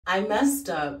I messed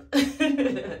up.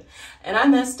 And I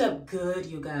messed up good,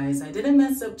 you guys. I didn't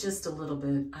mess up just a little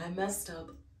bit. I messed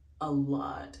up a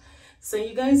lot. So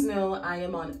you guys know I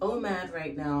am on OMAD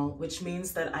right now, which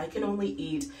means that I can only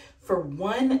eat for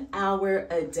 1 hour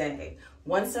a day.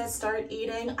 Once I start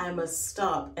eating, I must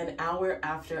stop an hour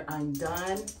after I'm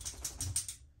done.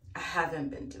 I haven't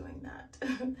been doing that.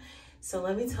 So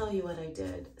let me tell you what I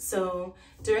did. So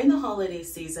during the holiday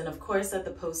season, of course, at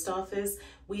the post office,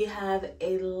 we have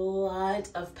a lot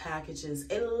of packages,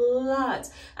 a lot.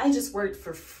 I just worked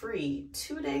for free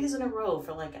 2 days in a row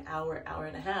for like an hour, hour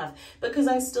and a half, because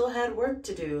I still had work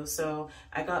to do. So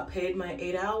I got paid my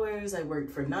 8 hours. I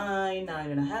worked for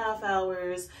 9.5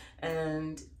 hours.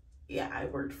 And yeah, I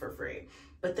worked for free.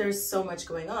 But there's so much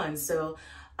going on. So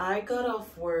I got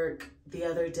off work the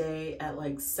other day at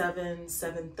like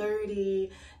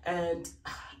 7:30, and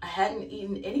I hadn't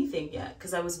eaten anything yet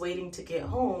because I was waiting to get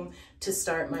home to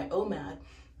start my OMAD.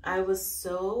 I was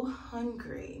so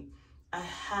hungry, I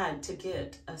had to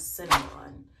get a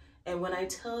Cinnabon. And when I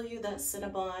tell you that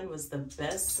Cinnabon was the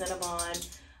best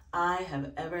Cinnabon I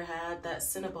have ever had, that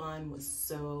Cinnabon was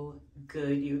so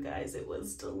good, you guys. It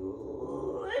was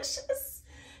delicious.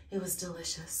 It was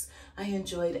delicious. I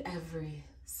enjoyed every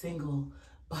single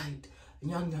bite.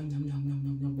 Yum, yum, yum, yum, yum,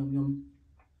 yum, yum, yum, yum.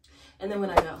 And then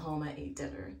when I got home, I ate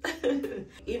dinner.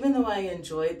 Even though I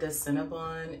enjoyed the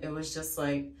Cinnabon, it was just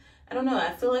like, I don't know,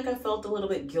 I feel like I felt a little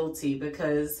bit guilty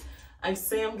because I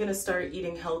say I'm gonna start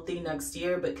eating healthy next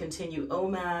year, but continue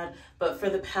OMAD. But for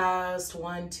the past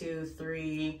 1, 2,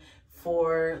 3,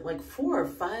 4, like 4 or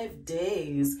 5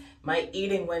 days, my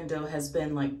eating window has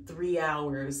been like 3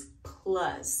 hours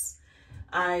plus.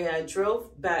 I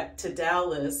drove back to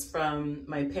Dallas from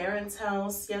my parents'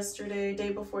 house yesterday,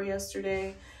 day before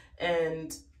yesterday,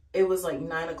 and it was like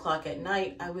 9 o'clock at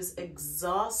night. I was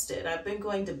exhausted. I've been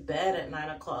going to bed at 9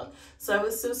 o'clock. So I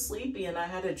was so sleepy and I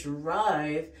had to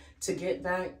drive to get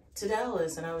back to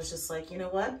Dallas. And I was just like, you know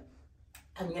what?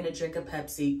 I'm going to drink a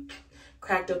Pepsi.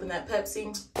 Cracked open that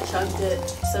Pepsi, chugged it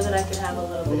so that I could have a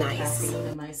little bit of caffeine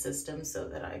in my system so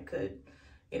that I could,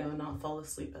 you know, not fall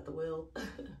asleep at the wheel.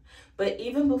 But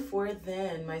even before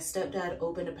then, my stepdad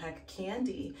opened a pack of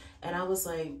candy and I was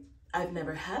like, I've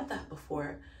never had that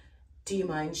before. Do you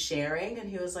mind sharing? And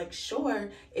he was like, sure.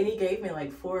 And he gave me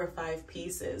like 4 or 5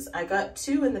 pieces. I got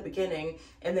 2 in the beginning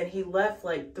and then he left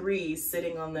like 3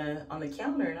 sitting on the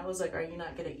counter. And I was like, are you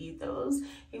not gonna eat those?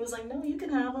 He was like, no, you can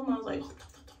have them. I was like,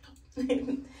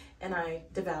 and I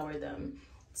devoured them.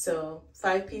 So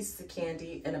 5 pieces of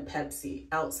candy and a Pepsi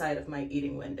outside of my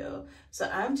eating window. So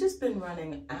I've just been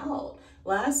running out.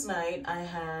 Last night I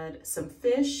had some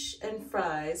fish and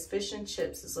fries, fish and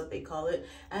chips is what they call it.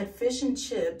 I had fish and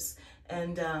chips,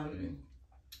 and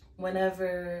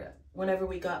whenever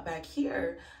we got back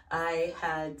here, I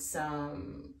had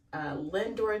some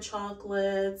Lindor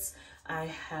chocolates. I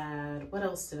had, what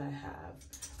else did I have?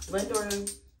 Lindor,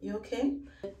 you okay?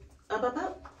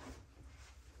 Up.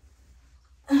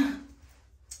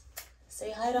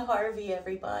 Say hi to Harvey,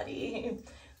 everybody.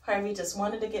 Harvey just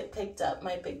wanted to get picked up,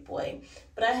 my big boy.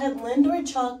 But I had Lindor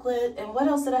chocolate, and what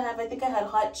else did I have? I think I had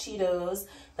hot Cheetos,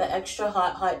 the extra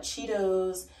hot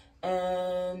Cheetos,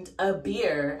 and a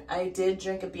beer. I did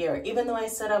drink a beer. Even though I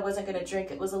said I wasn't gonna drink,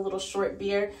 it was a little short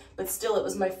beer, but still it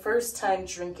was my first time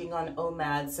drinking on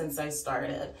OMAD since I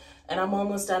started. And I'm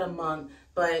almost at a month,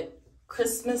 but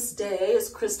Christmas Day is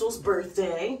Crystal's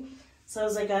birthday. So I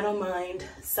was like, I don't mind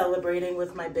celebrating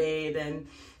with my babe and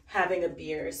having a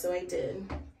beer, so I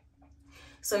did.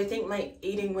 So I think my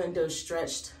eating window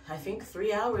stretched, I think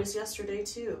 3 hours yesterday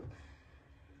too.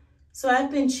 So I've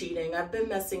been cheating, I've been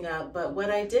messing up, but what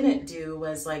I didn't do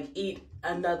was like eat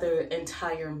another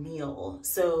entire meal.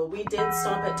 So we did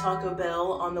stop at Taco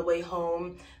Bell on the way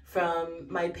home from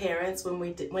my parents when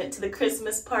we went to the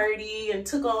Christmas party and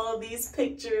took all these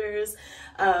pictures.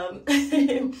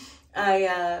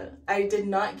 I did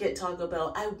not get Taco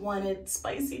Bell. I wanted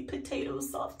spicy potato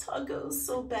soft tacos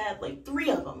so bad, like 3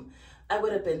 of them. I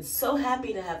would have been so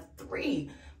happy to have 3,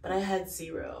 but I had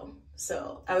 0.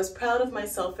 So I was proud of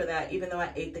myself for that. Even though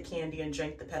I ate the candy and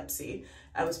drank the Pepsi,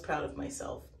 I was proud of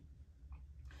myself.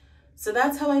 So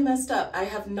that's how I messed up. I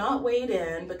have not weighed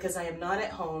in because I am not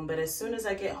at home, but as soon as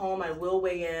I get home, I will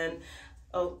weigh in.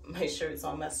 Oh, my shirt's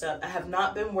all messed up. I have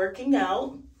not been working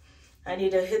out. I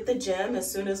need to hit the gym as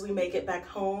soon as we make it back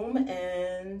home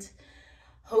and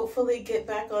hopefully get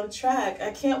back on track.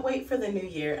 I can't wait for the new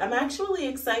year. I'm actually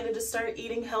excited to start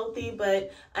eating healthy,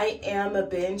 but I am a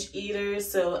binge eater,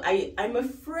 so I'm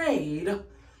afraid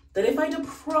that if I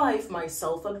deprive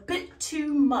myself a bit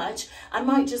too much, I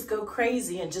might just go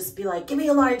crazy and just be like, give me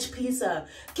a large pizza,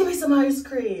 give me some ice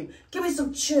cream, give me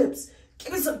some chips,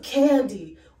 give me some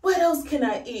candy. What else can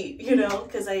I eat? You know,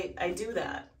 because I do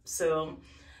that. So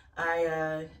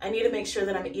I need to make sure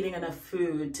that I'm eating enough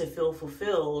food to feel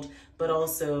fulfilled, but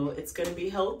also it's going to be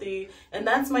healthy. And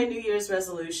that's my New Year's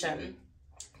resolution,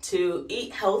 to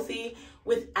eat healthy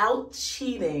without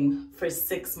cheating for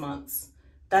 6 months.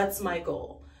 That's my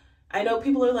goal. I know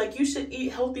people are like, you should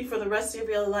eat healthy for the rest of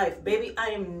your life. Baby,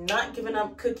 I am not giving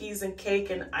up cookies and cake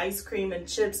and ice cream and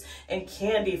chips and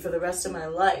candy for the rest of my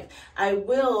life. I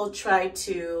will try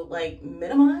to like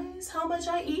minimize how much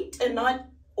I eat and not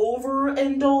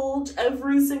overindulge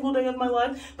every single day of my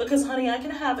life, because honey, I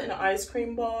can have an ice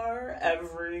cream bar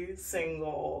every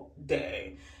single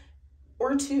day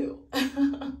or two.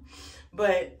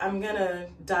 But I'm gonna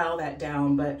dial that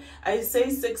down. But I say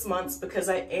 6 months because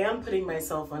I am putting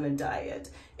myself on a diet.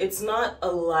 It's not a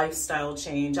lifestyle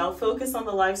change. I'll focus on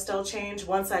the lifestyle change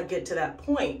once I get to that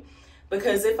point.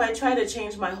 Because if I try to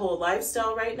change my whole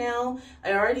lifestyle right now,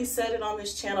 I already said it on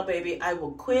this channel, baby, I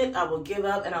will quit, I will give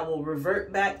up, and I will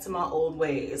revert back to my old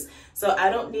ways. So I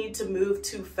don't need to move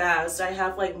too fast. I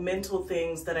have like mental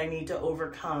things that I need to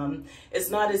overcome. It's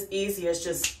not as easy as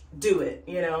just do it,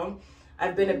 you know?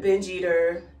 I've been a binge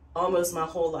eater almost my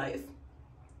whole life.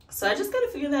 So I just gotta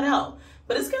figure that out.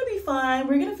 But it's gonna be fine.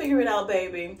 We're gonna figure it out,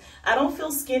 baby. I don't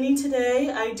feel skinny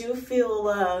today. I do feel,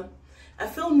 I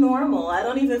feel normal. I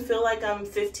don't even feel like I'm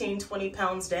 15, 20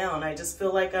 pounds down. I just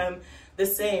feel like I'm the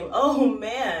same. Oh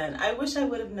man, I wish I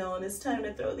would have known. It's time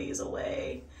to throw these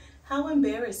away. How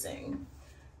embarrassing.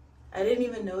 I didn't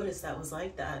even notice that was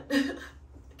like that.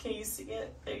 Can you see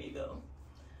it? There you go.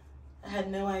 I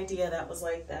had no idea that was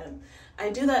like that.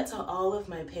 I do that to all of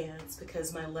my pants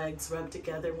because my legs rub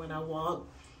together when I walk.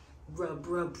 Rub,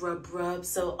 rub, rub, rub.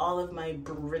 So all of my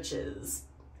britches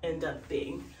end up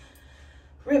being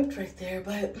ripped right there.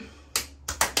 But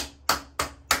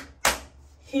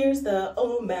here's the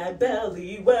OMAD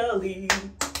belly welly.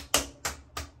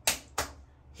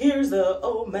 Here's the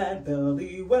OMAD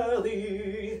belly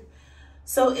welly.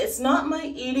 So it's not my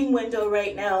eating window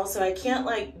right now, so I can't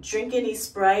like drink any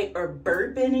Sprite or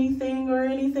burp anything or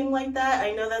anything like that.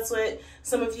 I know that's what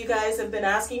some of you guys have been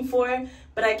asking for,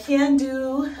 but I can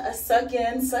do a suck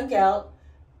in, suck out.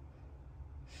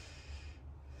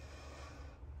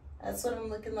 That's what I'm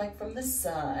looking like from the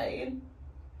side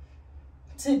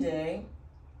today.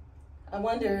 I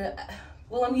wonder,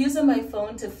 well, I'm using my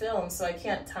phone to film, so I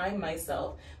can't time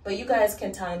myself, but you guys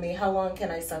can time me. How long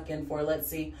can I suck in for? Let's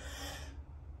see.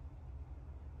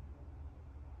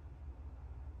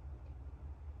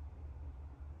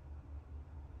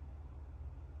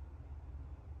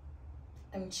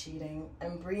 I'm cheating.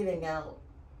 I'm breathing out.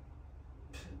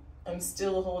 I'm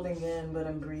still holding in, but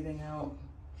I'm breathing out.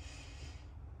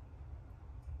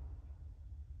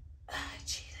 I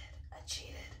cheated. I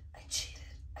cheated. I cheated.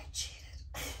 I cheated.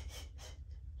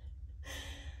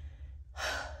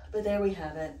 But there we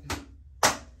have it.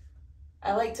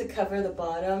 I like to cover the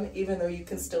bottom, even though you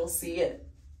can still see it.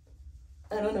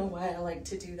 I don't know why I like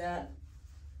to do that.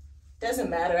 Doesn't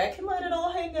matter. I can let it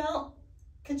all hang out.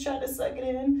 Can try to suck it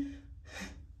in.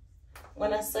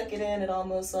 When I suck it in, it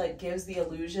almost like gives the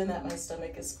illusion that my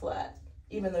stomach is flat,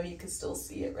 even though you can still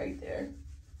see it right there.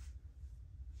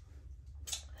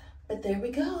 But there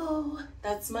we go.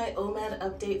 That's my OMAD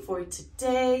update for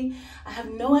today. I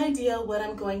have no idea what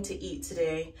I'm going to eat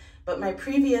today, but my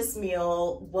previous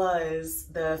meal was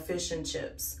the fish and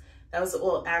chips. That was,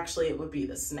 well, actually it would be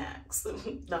the snacks,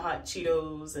 the hot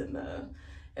Cheetos and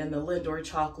the Lindor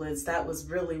chocolates. That was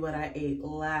really what I ate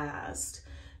last.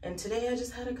 And today I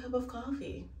just had a cup of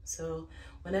coffee. So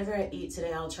whenever I eat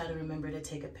today, I'll try to remember to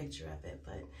take a picture of it.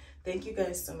 But thank you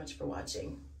guys so much for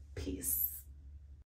watching. Peace.